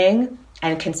disordered eating,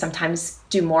 and can sometimes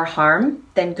do more harm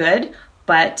than good.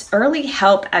 But early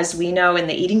help, as we know in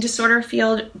the eating disorder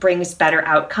field, brings better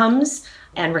outcomes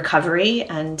and recovery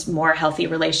and more healthy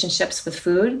relationships with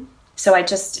food. So I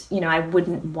just, I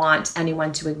wouldn't want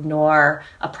anyone to ignore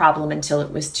a problem until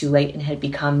it was too late and had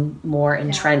become more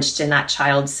entrenched in that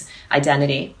child's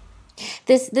identity.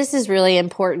 This is really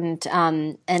important,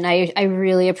 and I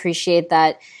really appreciate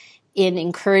that in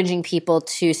encouraging people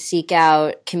to seek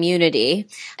out community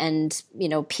and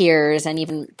peers and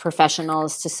even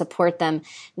professionals to support them.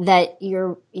 That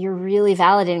you're really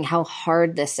validating how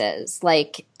hard this is.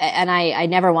 And I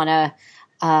never want to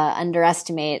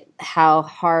underestimate how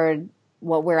hard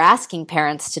what we're asking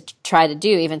parents to try to do,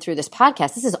 even through this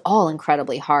podcast. This is all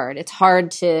incredibly hard. It's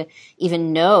hard to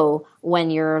even know when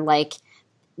you're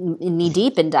knee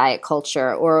deep in diet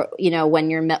culture, or when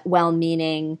your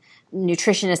well-meaning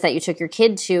nutritionist that you took your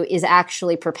kid to is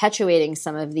actually perpetuating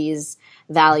some of these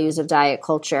values of diet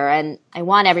culture. And I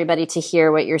want everybody to hear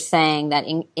what you're saying, that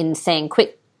in saying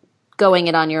quit going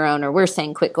it on your own, or we're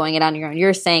saying quit going it on your own,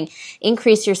 you're saying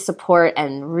increase your support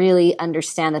and really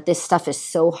understand that this stuff is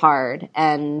so hard,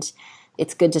 and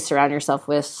it's good to surround yourself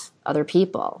with other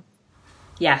people.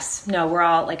 Yes. No, we're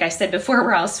all, like I said before,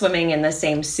 we're all swimming in the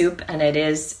same soup, and it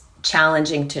is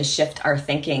challenging to shift our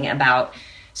thinking about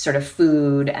sort of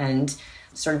food and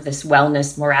sort of this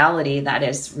wellness morality that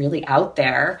is really out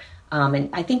there. And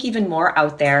I think even more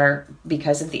out there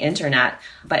because of the internet.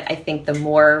 But I think the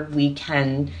more we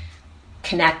can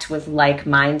connect with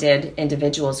like-minded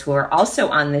individuals who are also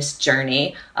on this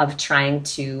journey of trying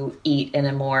to eat in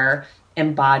a more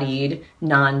embodied,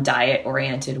 non-diet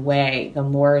oriented way, the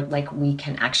more we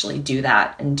can actually do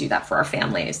that, and do that for our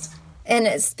families.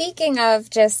 And speaking of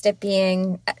just it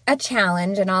being a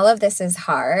challenge, and all of this is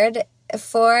hard,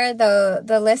 for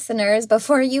the listeners,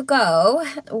 before you go,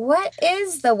 what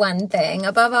is the one thing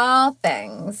above all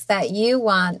things that you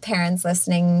want parents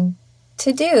listening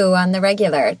to do on the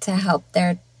regular to help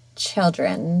their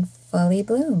children fully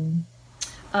bloom?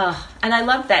 And I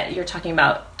love that you're talking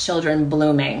about children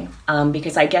blooming,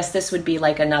 because I guess this would be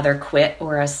like another quit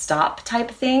or a stop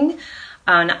type thing.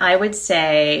 And I would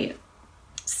say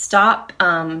stop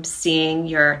seeing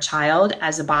your child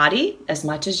as a body as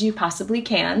much as you possibly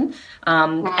can,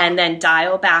 and then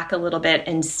dial back a little bit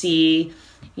and see,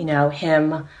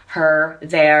 him, her,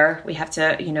 their, we have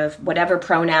to, whatever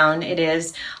pronoun it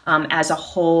is, as a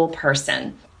whole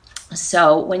person.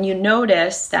 So when you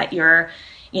notice that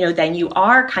then you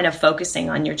are kind of focusing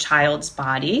on your child's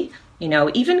body,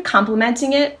 even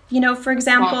complimenting it, for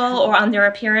example, or on their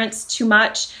appearance too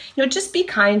much, just be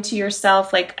kind to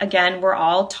yourself. Again, we're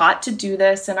all taught to do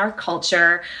this in our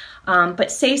culture, but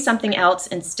say something else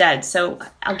instead. So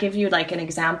I'll give you an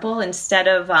example. Instead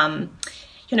of,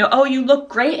 oh, you look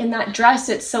great in that dress,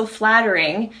 it's so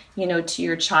flattering, to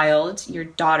your child, your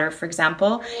daughter, for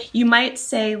example, you might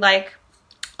say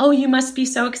oh, you must be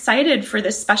so excited for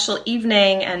this special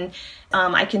evening, and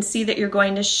I can see that you're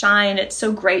going to shine. It's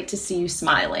so great to see you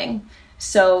smiling.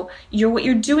 So what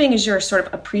you're doing is you're sort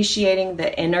of appreciating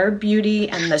the inner beauty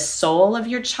and the soul of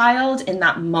your child in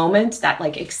that moment, that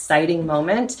exciting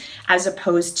moment, as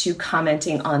opposed to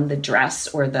commenting on the dress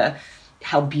or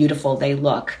how beautiful they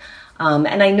look.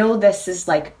 And I know this is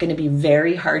going to be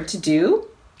very hard to do.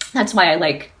 That's why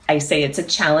I say it's a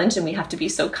challenge, and we have to be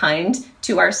so kind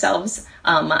to ourselves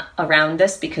around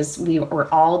this, because we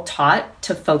were all taught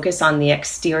to focus on the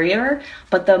exterior.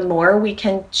 But the more we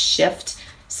can shift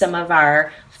some of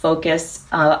our focus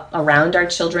around our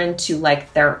children to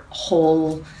their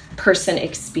whole person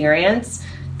experience,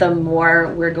 the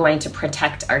more we're going to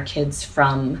protect our kids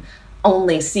from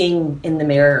only seeing in the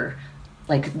mirror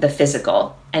the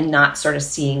physical, and not sort of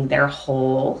seeing their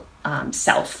whole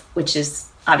self, which is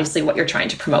obviously what you're trying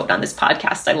to promote on this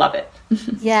podcast. I love it.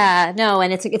 Yeah, no,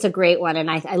 and it's a great one. And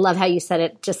I love how you said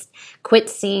it, just quit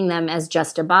seeing them as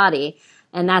just a body.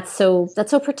 And that's so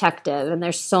protective. And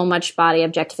there's so much body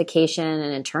objectification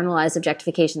and internalized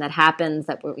objectification that happens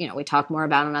that we talk more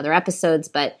about in other episodes.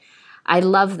 But I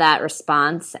love that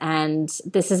response. And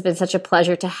this has been such a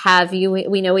pleasure to have you.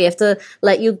 We know we have to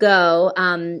let you go,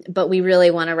 but we really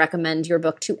want to recommend your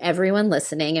book to everyone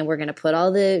listening. And we're going to put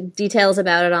all the details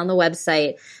about it on the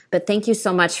website. But thank you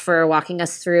so much for walking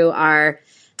us through our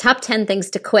top 10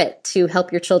 things to quit to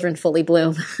help your children fully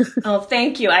bloom. Oh,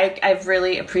 thank you. I've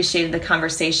really appreciated the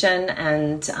conversation,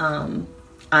 and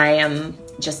I am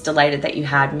just delighted that you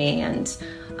had me, and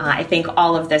I think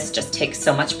all of this just takes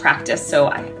so much practice. So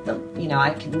I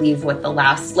could leave with the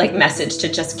last message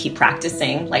to just keep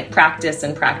practicing, practice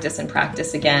and practice and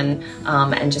practice again,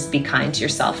 and just be kind to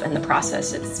yourself in the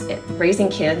process. Raising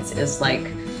kids is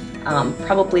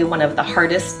probably one of the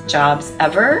hardest jobs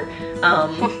ever.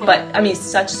 But I mean,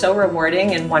 so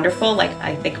rewarding and wonderful.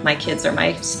 I think my kids are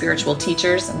my spiritual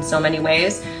teachers in so many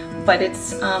ways, but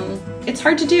it's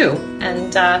hard to do,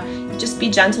 and just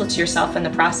be gentle to yourself in the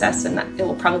process, and it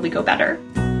will probably go better.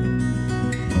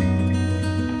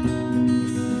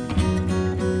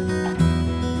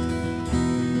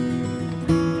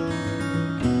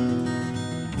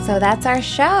 So that's our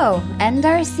show. End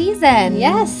our season.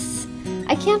 Yes.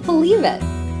 I can't believe it.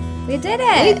 We did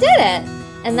it. We did it.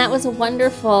 And that was a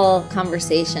wonderful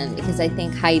conversation, because I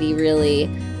think Heidi really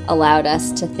allowed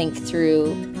us to think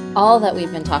through all that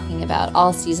we've been talking about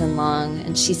all season long.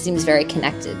 And she seems very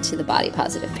connected to the body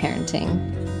positive parenting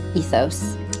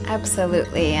ethos.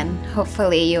 Absolutely. And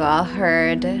hopefully you all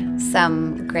heard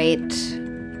some great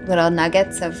little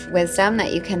nuggets of wisdom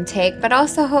that you can take, but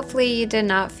also hopefully you did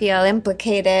not feel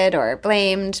implicated or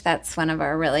blamed. That's one of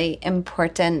our really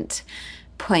important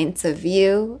points of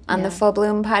view on the Full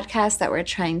Bloom podcast that we're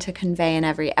trying to convey in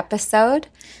every episode.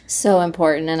 So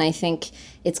important. And I think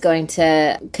it's going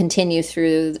to continue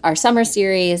through our summer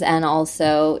series and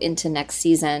also into next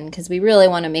season, because we really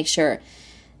want to make sure,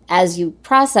 as you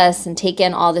process and take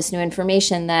in all this new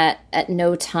information, that at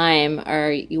no time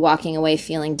are you walking away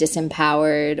feeling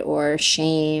disempowered or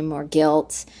shame or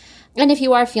guilt. And if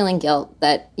you are feeling guilt,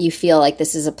 that you feel like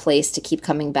this is a place to keep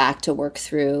coming back to work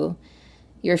through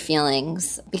your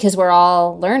feelings, because we're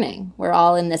all learning. We're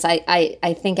all in this.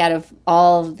 I think out of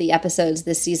all of the episodes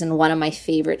this season, one of my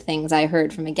favorite things I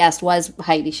heard from a guest was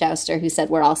Heidi Schauster, who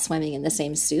said we're all swimming in the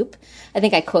same soup. I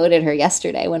think I quoted her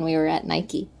yesterday when we were at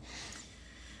Nike.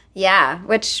 Yeah,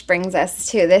 which brings us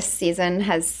to this season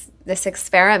this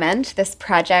experiment, this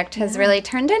project has really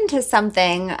turned into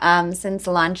something since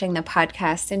launching the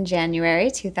podcast in January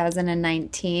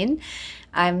 2019.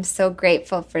 I'm so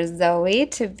grateful for Zoe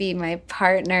to be my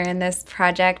partner in this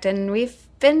project, and we've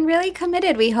been really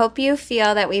committed. We hope you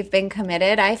feel that we've been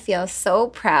committed. I feel so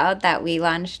proud that we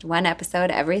launched one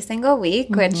episode every single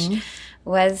week, which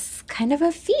was kind of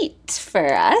a feat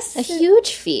for us. A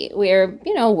huge feat. We're,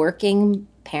 working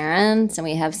parents, and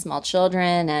we have small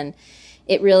children, and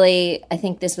it really, I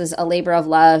think this was a labor of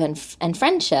love and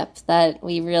friendship that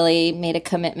we really made a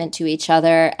commitment to each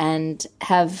other and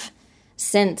have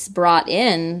since brought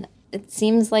in. It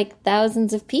seems like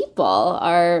thousands of people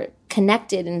are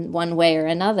connected in one way or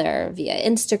another via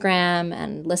Instagram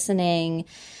and listening,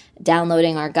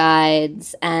 downloading our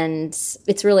guides, and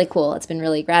it's really cool. It's been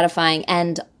really gratifying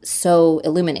and so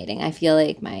illuminating. I feel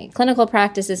like my clinical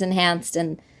practice is enhanced,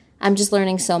 and I'm just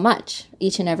learning so much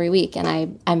each and every week.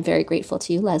 And I'm very grateful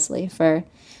to you, Leslie, for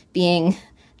being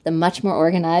the much more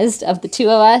organized of the two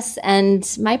of us and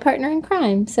my partner in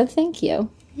crime. So thank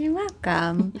you. You're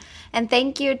welcome. And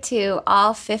thank you to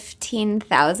all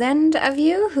 15,000 of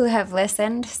you who have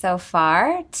listened so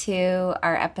far to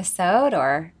our episode,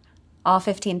 or all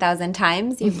 15,000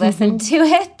 times you've listened to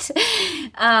it.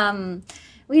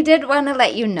 We did want to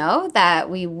let you know that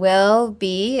we will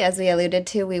be, as we alluded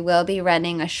to, we will be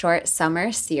running a short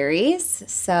summer series.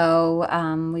 So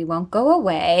we won't go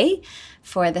away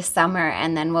for the summer,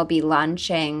 and then we'll be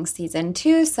launching season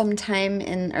 2 sometime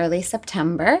in early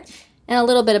September. And a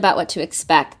little bit about what to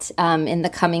expect in the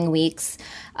coming weeks.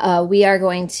 We are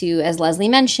going to, as Leslie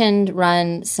mentioned,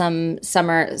 run some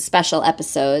summer special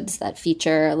episodes that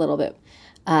feature a little bit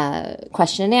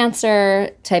question and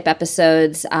answer type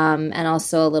episodes, and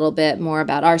also a little bit more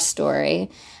about our story,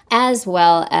 as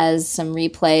well as some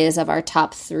replays of our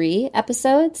top 3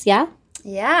 episodes.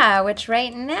 Yeah, which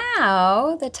right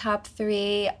now the top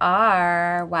 3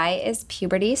 are: why is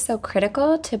puberty so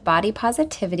critical to body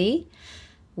positivity?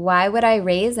 Why would I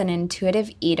raise an intuitive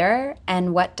eater?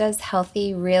 And what does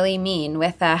healthy really mean?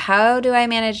 With a how do I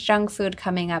manage junk food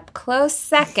coming up close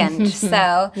second.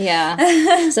 So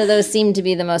yeah. So those seem to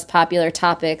be the most popular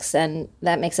topics, and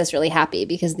that makes us really happy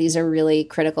because these are really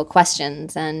critical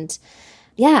questions. And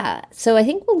yeah, so I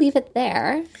think we'll leave it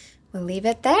there. We'll leave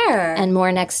it there. And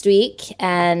more next week.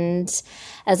 And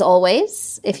as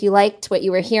always, if you liked what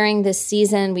you were hearing this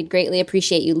season, we'd greatly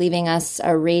appreciate you leaving us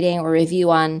a rating or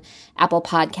review on Apple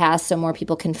Podcasts so more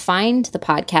people can find the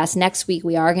podcast. Next week,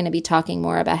 we are going to be talking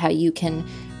more about how you can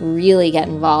really get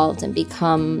involved and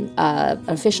become an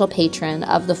official patron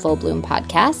of the Full Bloom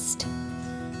podcast.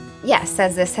 yes,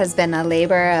 as this has been a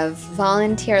labor of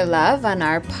volunteer love on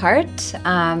our part,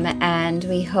 and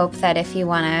we hope that if you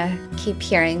want to keep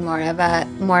hearing more of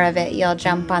it, you'll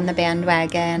jump on the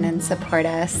bandwagon and support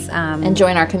us. And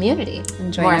join our community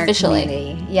more officially.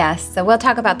 Community. Yes, so we'll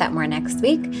talk about that more next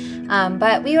week.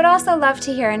 But we would also love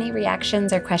to hear any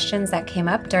reactions or questions that came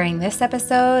up during this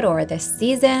episode or this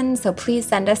season. So please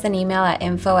send us an email at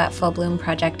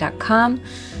info@fullbloomproject.com.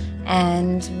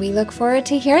 And we look forward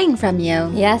to hearing from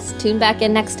you. Yes, tune back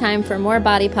in next time for more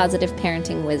body positive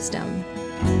parenting wisdom.